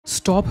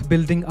Stop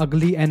building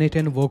ugly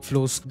n8n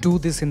workflows. Do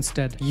this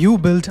instead. You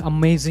build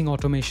amazing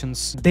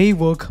automations. They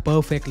work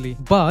perfectly.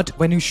 But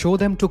when you show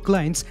them to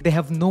clients, they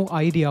have no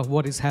idea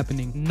what is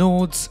happening.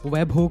 Nodes,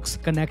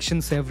 webhooks,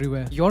 connections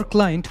everywhere. Your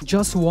client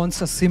just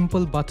wants a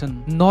simple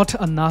button, not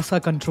a NASA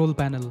control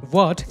panel.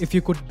 What if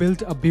you could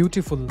build a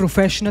beautiful,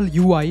 professional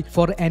UI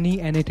for any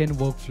n8n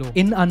workflow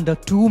in under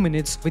 2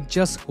 minutes with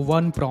just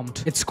one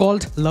prompt? It's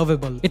called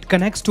Lovable. It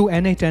connects to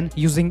n8n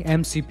using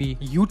MCP.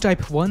 You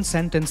type one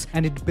sentence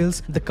and it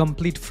builds the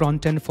complete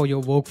front end for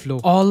your workflow,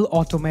 all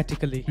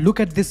automatically. Look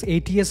at this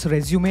ATS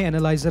Resume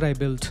Analyzer I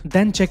built.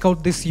 Then check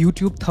out this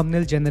YouTube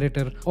thumbnail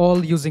generator,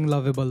 all using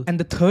Lovable. And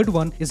the third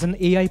one is an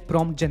AI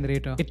prompt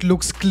generator. It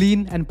looks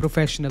clean and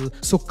professional,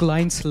 so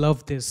clients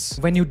love this.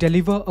 When you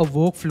deliver a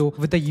workflow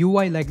with a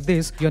UI like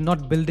this, you're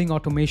not building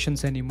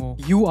automations anymore.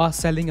 You are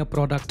selling a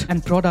product,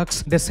 and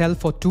products, they sell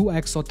for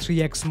 2x or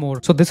 3x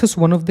more. So this is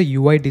one of the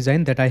UI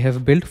design that I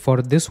have built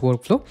for this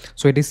workflow.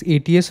 So it is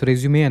ATS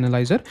Resume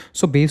Analyzer.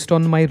 So based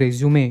on my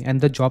resume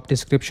and the job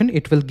description,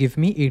 it will give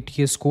me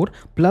ATS score,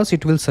 plus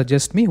it will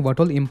suggest me what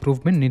all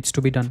improvement needs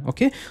to be done.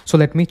 Okay, so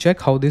let me check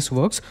how this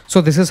works.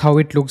 So this is how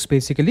it looks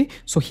basically.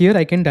 So here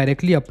I can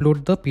directly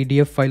upload the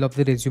PDF file of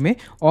the resume,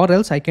 or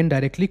else I can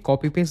directly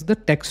copy paste the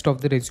text of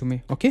the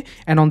resume. Okay,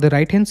 and on the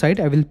right hand side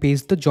I will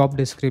paste the job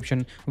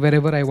description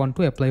wherever I want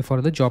to apply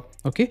for the job.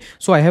 Okay,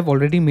 so I have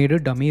already made a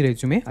dummy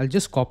resume. I'll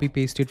just copy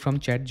paste it from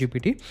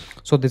ChatGPT.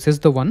 So this is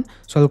the one.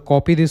 So I'll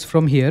copy this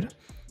from here.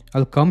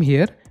 I'll come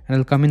here and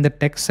I'll come in the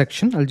text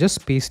section. I'll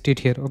just paste it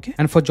here. Okay,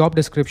 and for job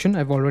description,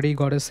 I've already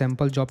got a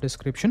sample job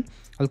description.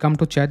 I'll come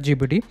to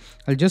ChatGPT.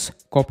 I'll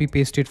just copy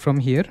paste it from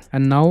here,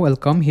 and now I'll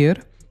come here.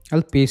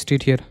 I'll paste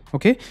it here.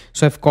 Okay,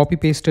 so I've copy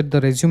pasted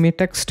the resume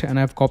text and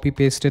I've copy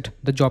pasted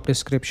the job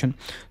description.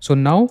 So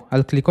now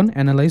I'll click on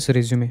analyze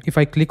resume. If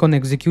I click on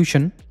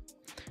execution,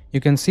 you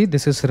can see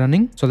this is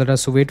running. So let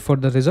us wait for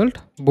the result.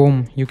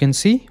 Boom, you can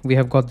see we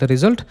have got the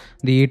result.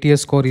 The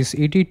ATS score is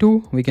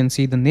 82. We can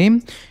see the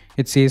name.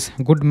 It says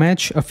good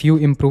match, a few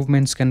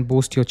improvements can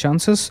boost your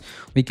chances.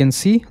 We can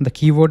see the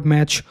keyword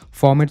match,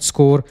 format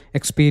score,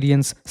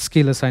 experience,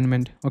 skill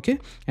assignment. Okay,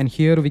 and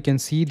here we can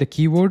see the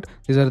keyword.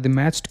 These are the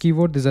matched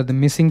keyword, these are the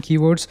missing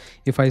keywords.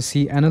 If I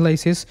see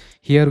analysis,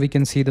 here we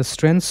can see the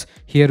strengths,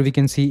 here we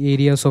can see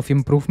areas of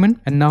improvement.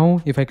 And now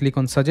if I click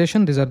on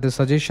suggestion, these are the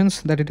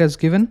suggestions that it has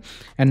given.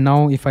 And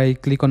now if I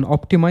click on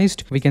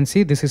optimized, we can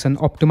see this is an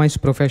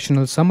optimized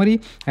professional summary,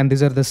 and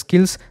these are the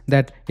skills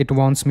that it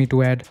wants me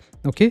to add.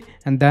 Okay,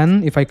 and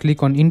then if I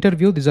click on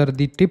interview, these are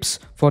the tips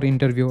for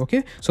interview.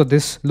 Okay, so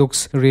this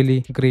looks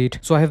really great.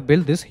 So I have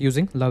built this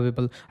using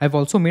Lovable. I've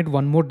also made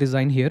one more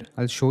design here.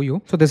 I'll show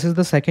you. So this is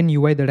the second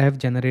UI that I have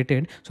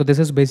generated. So this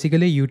is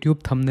basically a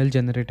YouTube thumbnail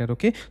generator.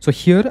 Okay, so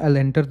here I'll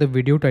enter the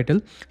video title,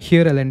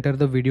 here I'll enter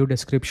the video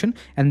description,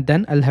 and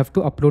then I'll have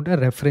to upload a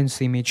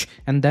reference image,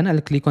 and then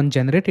I'll click on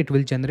generate. It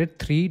will generate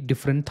 3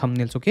 different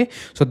thumbnails. Okay,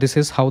 so this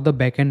is how the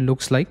backend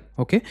looks like.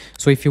 Okay,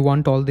 so if you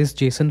want all this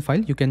JSON file,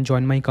 you can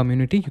join my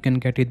community. You can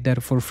get it there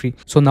for free.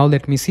 So now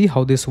let me see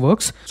how this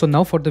works. So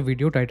now for the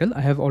video title, I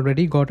have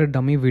already got a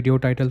dummy video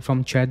title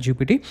from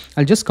ChatGPT.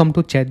 I'll just come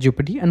to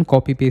ChatGPT and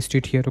copy paste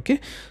it here. Okay,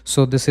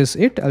 so this is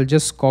it. I'll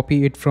just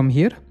copy it from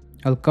here.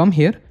 I'll come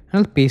here and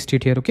I'll paste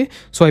it here. Okay,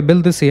 so I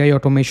built this AI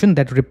automation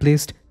that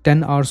replaced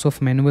 10 hours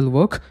of manual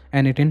work,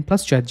 n8n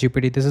plus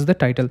ChatGPT. This is the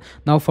title.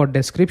 Now for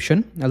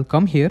description, I'll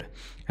come here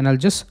and I'll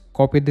just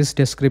copy this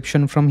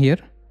description from here.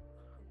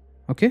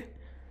 Okay,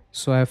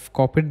 so I've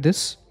copied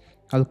this.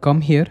 I'll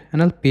come here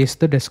and I'll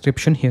paste the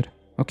description here.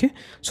 Okay,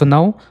 so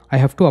now I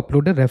have to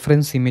upload a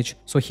reference image.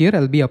 So here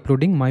I'll be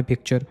uploading my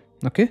picture.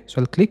 Okay,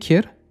 so I'll click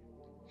here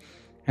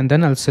and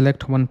then I'll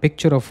select one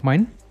picture of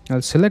mine.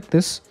 I'll select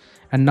this,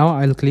 and now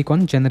I'll click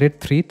on generate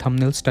 3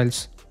 thumbnail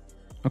styles.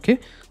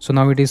 Okay, so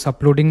now it is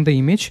uploading the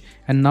image,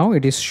 and now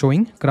it is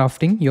showing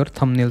crafting your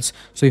thumbnails.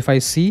 So if I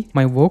see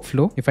my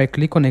workflow, if I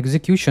click on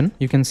execution,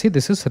 you can see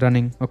this is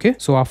running. Okay,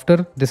 so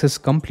after this is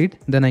complete,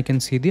 then I can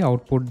see the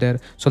output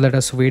there. So let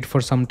us wait for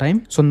some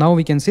time. So now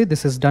we can see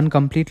this is done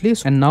completely.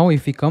 And now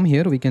if we come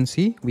here, we can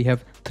see we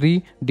have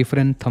 3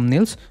 different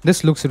thumbnails.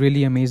 This looks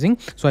really amazing.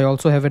 So I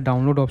also have a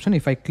download option.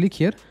 If I click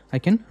here, I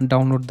can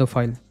download the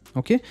file.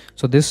 Okay,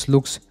 so this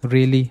looks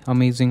really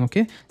amazing.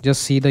 Okay,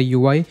 just see the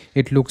UI,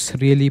 it looks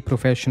really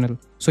professional.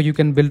 So you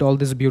can build all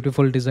these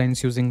beautiful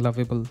designs using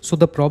Lovable. So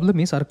the problem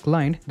is our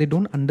client, they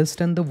don't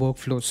understand the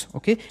workflows.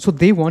 Okay, so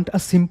they want a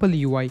simple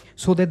UI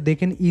so that they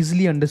can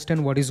easily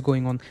understand what is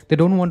going on. They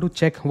don't want to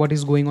check what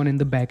is going on in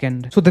the back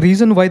end. So the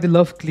reason why they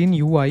love clean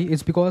UI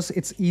is because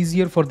it's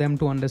easier for them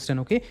to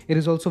understand. Okay, it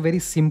is also very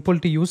simple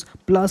to use,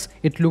 plus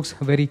it looks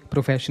very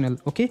professional.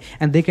 Okay,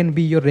 and they can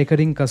be your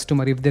recurring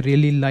customer if they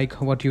really like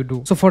what you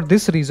do. So for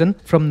this reason,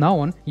 from now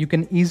on, you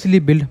can easily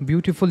build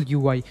beautiful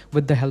UI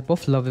with the help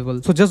of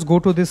Lovable. So just go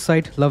to this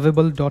site,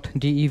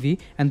 lovable.dev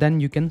and then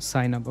you can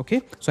sign up.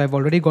 Okay, so I've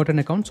already got an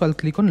account, so I'll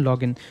click on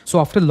login. So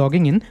after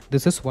logging in,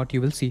 this is what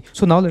you will see.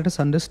 So now let us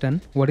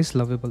understand what is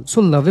Lovable.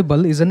 So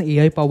Lovable is an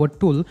AI powered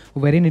tool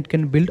wherein it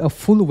can build a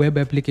full web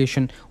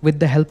application with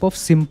the help of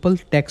simple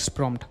text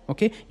prompt.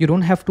 Okay, you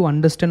don't have to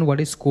understand what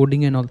is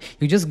coding and all.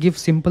 You just give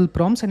simple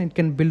prompts and it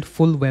can build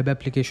full web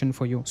application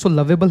for you. So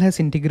Lovable has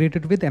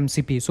integrated with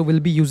MCP. So we'll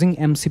be using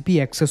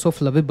MCP access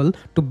of Lovable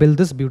to build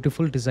this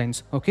beautiful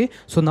designs. Okay,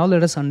 so now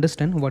let us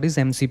understand what is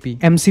MCP.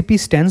 MCP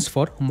stands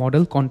for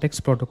Model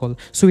Context Protocol.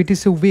 So it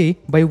is a way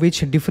by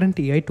which different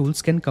AI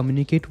tools can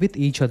communicate with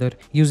each other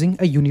using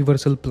a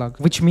universal plug,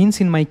 which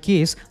means in my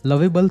case,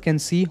 Lovable can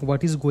see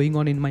what is going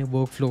on in my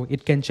workflow.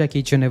 It can check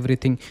each and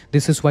everything.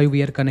 This is why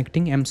we are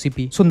connecting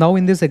MCP. So now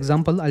in this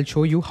example, I'll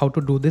show you how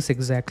to do this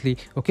exactly.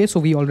 Okay, so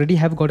we already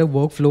have got a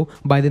workflow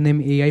by the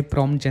name AI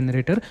prompt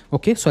generator.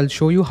 Okay, so I'll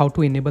show you how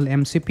to enable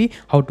MCP,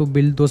 how to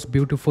build those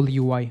beautiful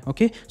UI.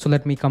 Okay, so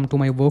let me come to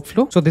my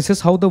workflow. So this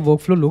is how the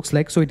workflow looks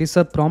like. So it is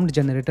a prompt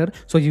generator.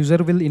 So user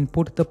will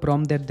input the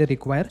prompt that they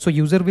require. So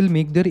user will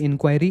make their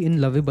inquiry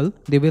in Lovable.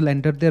 They will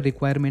enter their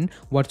requirement,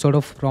 what sort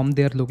of prompt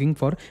they are looking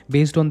for.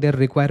 Based on their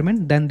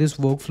requirement, then this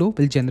workflow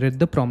will generate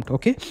the prompt.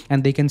 Okay,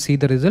 and they can see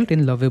the result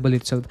in Lovable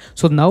itself.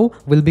 So now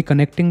we'll be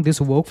connecting this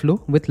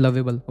workflow with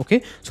Lovable.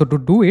 Okay, so to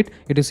do it,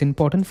 it is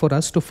important for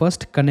us to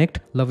first connect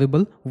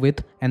Lovable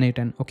with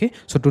n8n. Okay,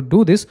 so to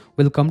do this,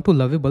 we'll come to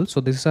Lovable.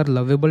 So this is our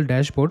Lovable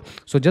dashboard.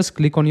 So just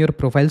click on your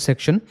profile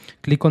section,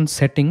 click on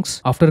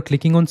settings. After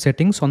clicking on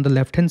settings, on the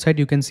left hand side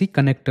you can see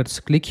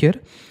connectors. Click here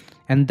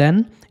and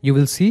then you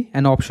will see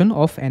an option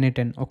of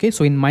n8n. Okay,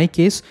 so in my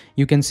case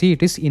you can see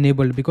it is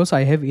enabled because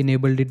I have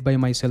enabled it by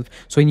myself.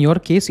 So in your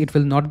case it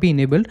will not be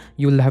enabled.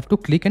 You will have to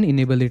click and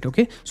enable it.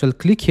 Okay, so I'll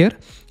click here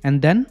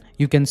and then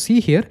you can see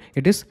here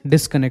it is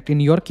disconnect. In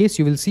your case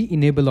you will see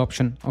enable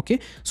option. Okay,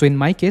 so in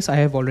my case I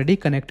have already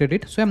connected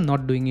it, so I'm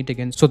not doing it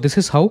again. So this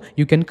is how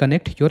you can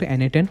connect your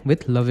n8n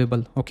with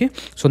Lovable. Okay,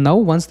 so now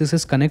once this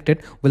is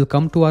connected, we'll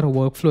come to our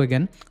workflow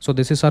again. So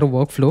this is our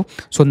workflow.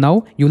 So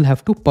now you'll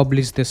have to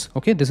publish this.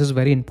 Okay, this is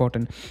very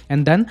important.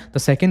 And then the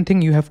second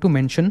thing you have to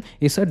mention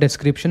is a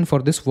description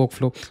for this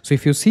workflow. So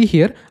if you see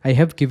here, I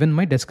have given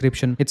my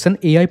description. It's an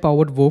AI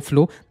powered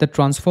workflow that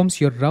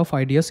transforms your rough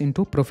ideas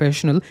into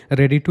professional,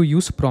 ready to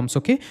use prompts.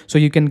 Okay, so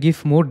you can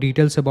give more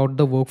details about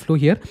the workflow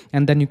here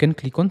and then you can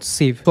click on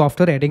save. So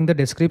after adding the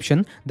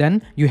description,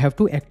 then you have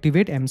to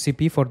activate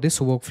MCP for this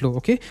workflow.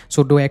 Okay,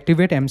 so to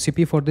activate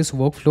MCP for this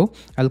workflow,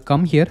 I'll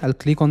come here, I'll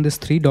click on this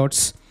three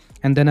dots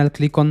and then I'll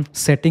click on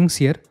settings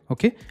here.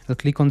 Okay, I'll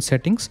click on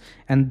settings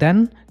and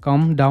then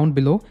come down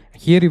below.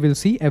 Here you will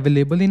see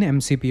available in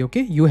MCP.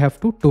 Okay, you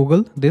have to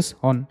toggle this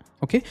on.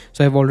 Okay,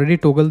 so I've already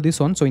toggled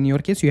this on. So in your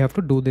case, you have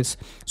to do this.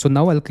 So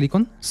now I'll click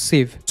on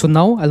save. So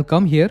now I'll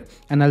come here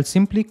and I'll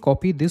simply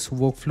copy this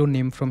workflow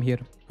name from here.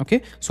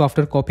 Okay, so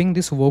after copying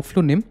this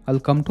workflow name, I'll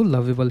come to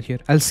Lovable here.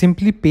 I'll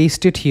simply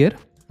paste it here.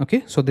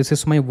 Okay, so this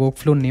is my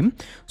workflow name.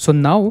 So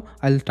now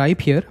I'll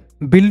type here,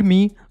 build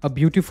me a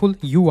beautiful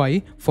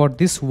UI for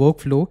this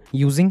workflow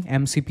using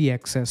MCP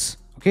access.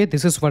 Okay,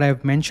 this is what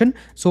I've mentioned.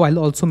 So I'll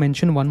also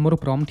mention one more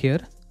prompt here.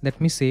 Let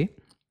me say,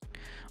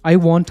 I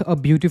want a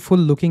beautiful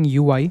looking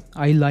UI.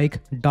 I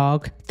like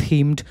dark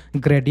themed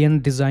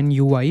gradient design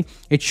UI.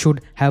 It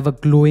should have a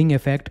glowing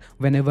effect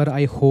whenever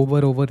I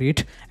hover over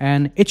it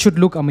and it should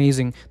look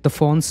amazing. The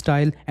font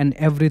style and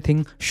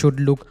everything should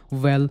look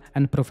well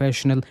and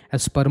professional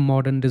as per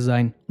modern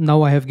design.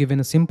 Now I have given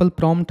a simple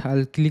prompt.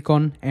 I'll click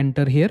on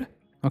enter here.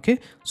 Okay,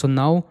 so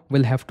now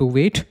we'll have to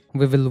wait.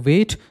 We will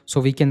wait. So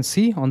we can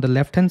see on the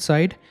left hand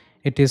side,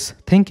 it is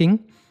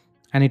thinking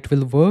and it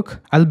will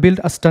work. I'll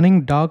build a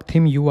stunning dark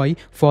theme UI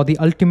for the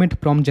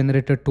ultimate prompt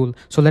generator tool.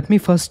 So let me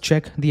first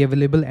check the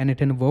available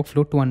n8n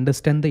workflow to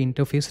understand the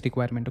interface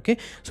requirement. Okay,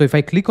 so if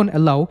I click on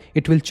allow,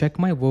 it will check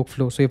my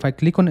workflow. So if I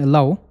click on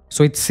allow,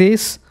 so it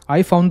says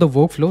I found the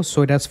workflow.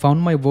 So it has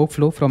found my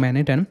workflow from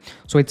n8n.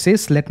 So it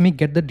says let me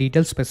get the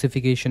detailed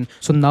specification.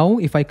 So now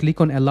if I click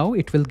on allow,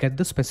 it will get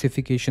the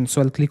specification.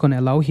 So I'll click on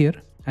allow here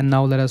and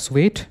now let us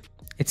wait.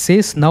 It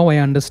says now I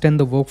understand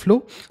the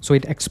workflow. So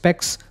it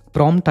expects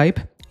prompt type,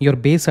 your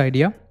base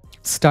idea,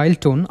 style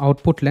tone,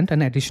 output length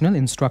and additional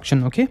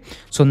instruction. Okay,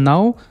 so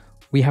now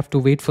we have to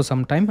wait for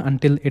some time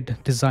until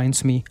it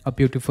designs me a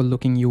beautiful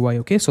looking UI.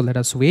 Okay, so let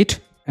us wait.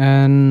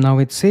 And now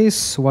it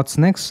says what's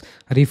next,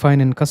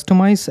 refine and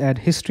customize, add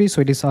history.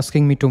 So it is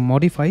asking me to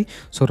modify.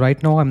 So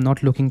right now I'm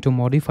not looking to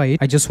modify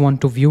it. I just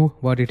want to view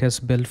what it has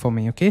built for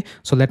me. Okay,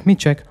 so let me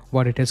check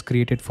what it has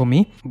created for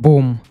me.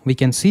 Boom, we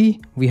can see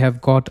we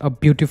have got a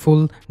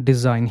beautiful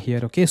design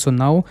here. Okay, so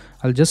now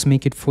I'll just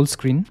make it full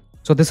screen.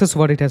 So this is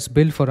what it has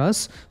built for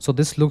us. So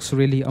this looks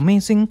really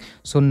amazing.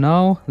 So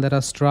now let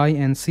us try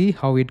and see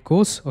how it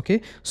goes.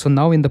 Okay, so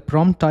now in the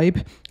prompt type,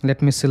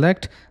 let me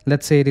select,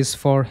 let's say it is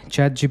for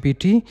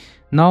ChatGPT.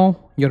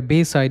 Now your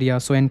base idea,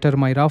 so enter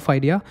my rough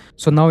idea.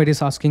 So now it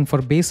is asking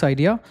for base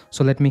idea.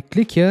 So let me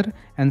click here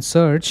and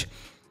search,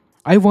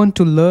 I want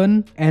to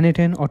learn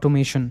n8n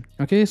automation.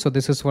 Okay, so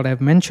this is what I've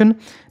mentioned.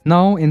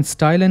 Now in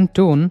style and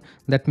tone,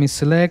 let me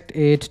select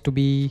it to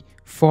be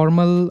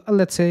formal,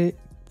 let's say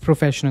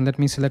professional. Let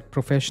me select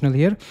professional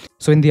here.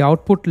 So in the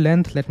output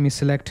length, let me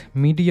select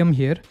medium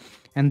here,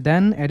 and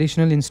then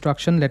additional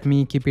instruction, let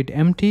me keep it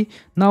empty.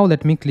 Now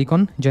let me click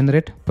on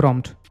generate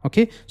prompt.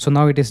 Okay, so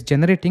now it is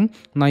generating.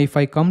 Now if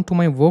I come to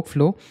my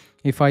workflow,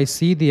 if I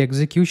see the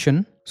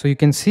execution, so you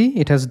can see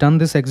it has done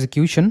this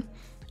execution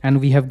and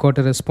we have got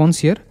a response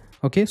here.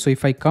 Okay, so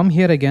if I come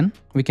here again,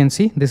 we can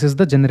see this is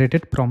the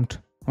generated prompt.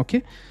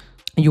 Okay,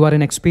 you are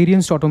an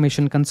experienced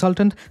automation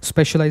consultant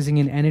specializing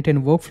in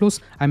n8n workflows.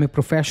 I'm a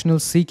professional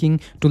seeking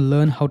to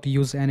learn how to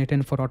use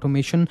n8n for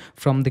automation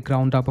from the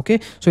ground up. Okay,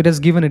 so it has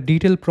given a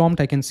detailed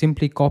prompt. I can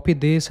simply copy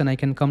this and I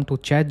can come to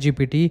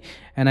ChatGPT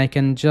and I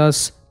can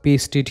just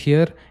paste it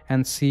here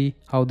and see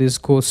how this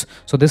goes.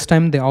 So this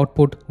time the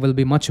output will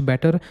be much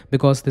better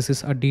because this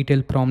is a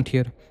detailed prompt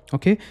here.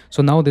 Okay,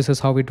 so now this is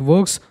how it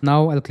works.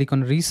 Now I'll click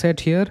on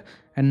reset here,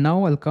 and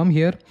now I'll come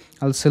here,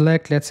 I'll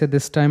select, let's say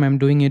this time I'm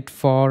doing it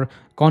for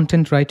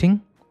content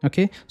writing.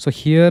 Okay, so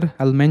here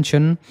I'll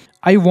mention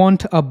I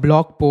want a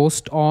blog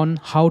post on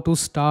how to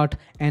start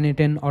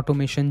n8n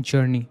automation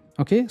journey.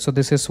 Okay, so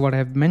this is what I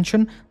have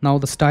mentioned. Now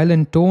the style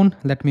and tone,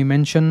 let me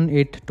mention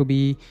it to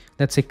be,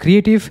 let's say,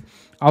 creative.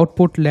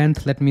 Output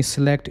length, let me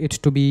select it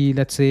to be,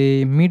 let's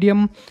say,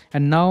 medium,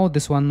 and now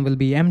this one will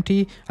be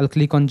empty. I'll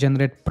click on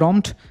generate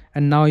prompt,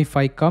 and now if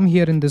I come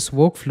here in this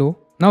workflow,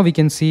 now we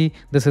can see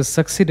this is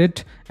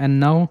succeeded, and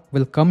now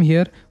we'll come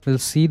here, we'll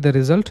see the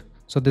result.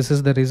 So this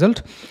is the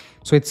result.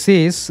 So it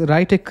says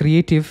write a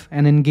creative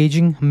and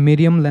engaging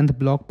medium length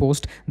blog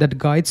post that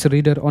guides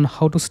reader on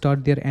how to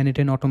start their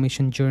n8n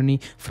automation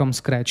journey from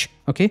scratch.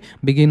 Okay,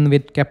 begin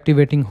with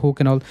captivating hook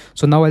and all.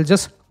 So now I'll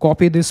just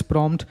copy this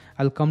prompt,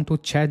 I'll come to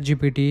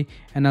ChatGPT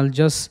and I'll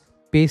just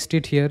paste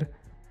it here,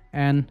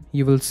 and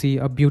you will see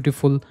a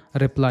beautiful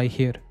reply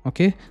here.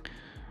 Okay,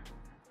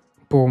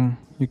 boom,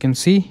 you can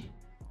see.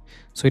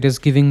 So it is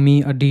giving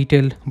me a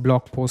detailed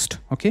blog post,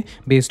 okay,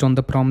 based on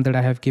the prompt that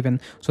I have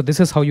given. So this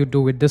is how you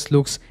do it. This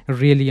looks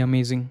really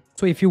amazing.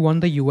 So if you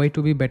want the UI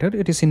to be better,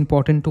 it is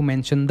important to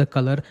mention the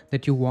color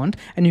that you want,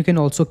 and you can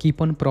also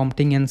keep on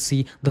prompting and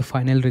see the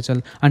final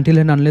result. Until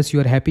and unless you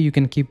are happy, you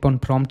can keep on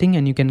prompting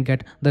and you can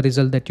get the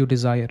result that you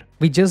desire.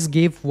 We just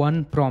gave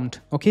one prompt,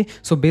 okay?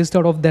 So based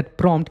out of that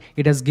prompt,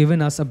 it has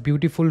given us a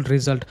beautiful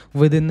result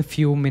within a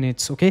few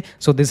minutes, okay?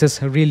 So this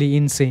is really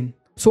insane.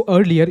 So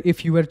earlier,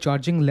 if you were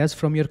charging less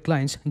from your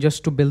clients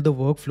just to build the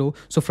workflow,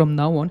 so from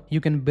now on,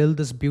 you can build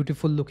this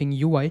beautiful looking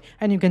UI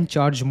and you can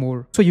charge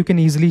more. So you can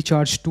easily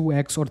charge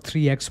 2x or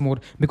 3x more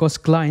because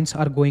clients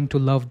are going to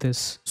love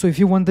this. So if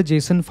you want the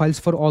JSON files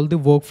for all the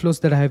workflows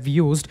that I have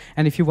used,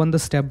 and if you want the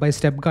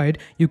step-by-step guide,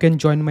 you can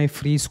join my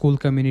free school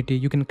community.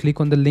 You can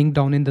click on the link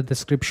down in the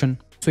description.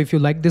 So if you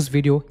like this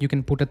video, you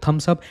can put a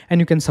thumbs up and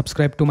you can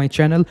subscribe to my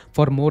channel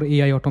for more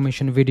AI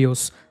automation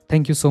videos.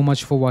 Thank you so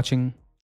much for watching.